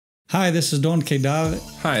Hi, this is Don Kedave.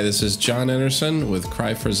 Hi, this is John Anderson with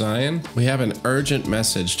Cry for Zion. We have an urgent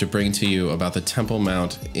message to bring to you about the Temple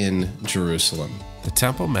Mount in Jerusalem. The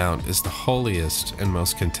Temple Mount is the holiest and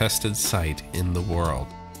most contested site in the world.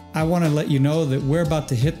 I want to let you know that we're about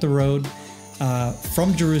to hit the road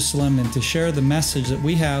from Jerusalem and to share the message that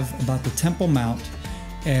we have about the Temple Mount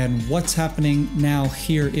and what's happening now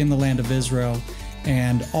here in the land of Israel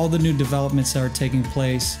and all the new developments that are taking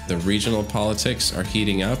place. The regional politics are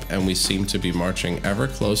heating up, and we seem to be marching ever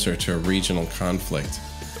closer to a regional conflict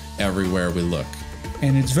everywhere we look.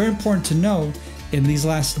 And it's very important to know in these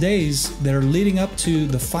last days that are leading up to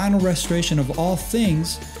the final restoration of all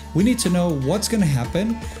things, we need to know what's going to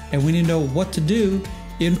happen, and we need to know what to do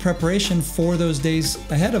in preparation for those days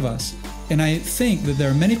ahead of us. And I think that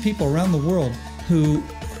there are many people around the world who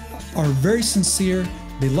are very sincere,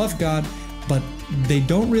 they love God, but they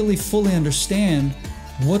don't really fully understand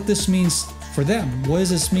what this means for them. What does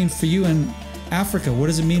this mean for you in Africa? What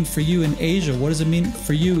does it mean for you in Asia? What does it mean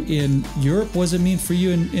for you in Europe? What does it mean for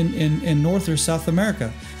you in North or South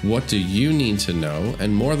America? What do you need to know?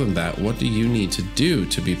 And more than that, what do you need to do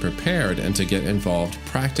to be prepared and to get involved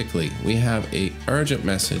practically? We have an urgent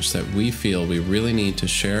message that we feel we really need to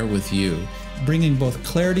share with you. Bringing both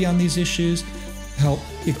clarity on these issues, help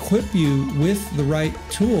equip you with the right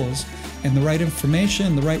tools and the right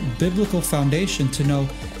information, the right biblical foundation to know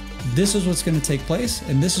this is what's going to take place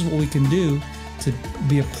and this is what we can do to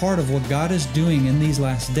be a part of what God is doing in these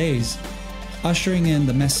last days, ushering in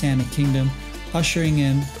the Messianic kingdom, ushering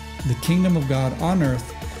in the kingdom of God on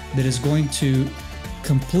earth that is going to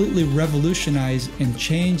completely revolutionize and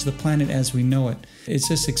change the planet as we know it. It's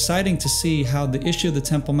just exciting to see how the issue of the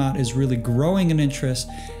Temple Mount is really growing in interest,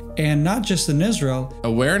 and not just in Israel.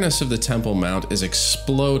 Awareness of the Temple Mount is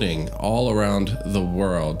exploding all around the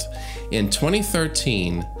world. In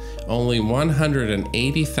 2013, only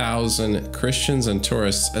 180,000 Christians and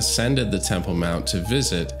tourists ascended the Temple Mount to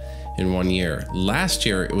visit in 1 year. Last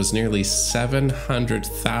year, it was nearly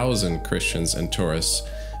 700,000 Christians and tourists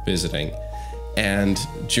visiting. And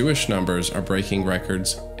Jewish numbers are breaking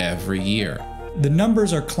records every year. The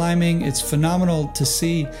numbers are climbing. It's phenomenal to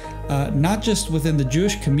see, not just within the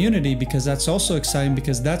Jewish community, because that's also exciting,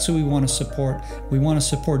 because that's who we want to support. We want to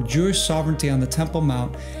support Jewish sovereignty on the Temple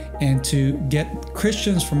Mount and to get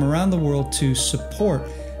Christians from around the world to support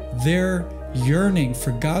their yearning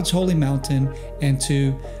for God's holy mountain and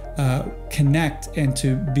to connect and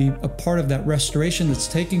to be a part of that restoration that's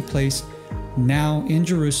taking place now in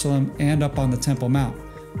Jerusalem and up on the Temple Mount.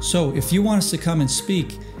 So if you want us to come and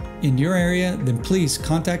speak in your area, then please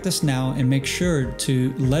contact us now and make sure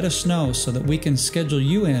to let us know so that we can schedule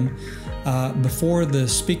you in before the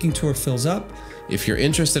speaking tour fills up. If you're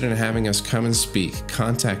interested in having us come and speak,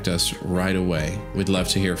 contact us right away. We'd love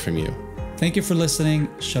to hear from you. Thank you for listening.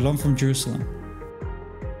 Shalom from Jerusalem.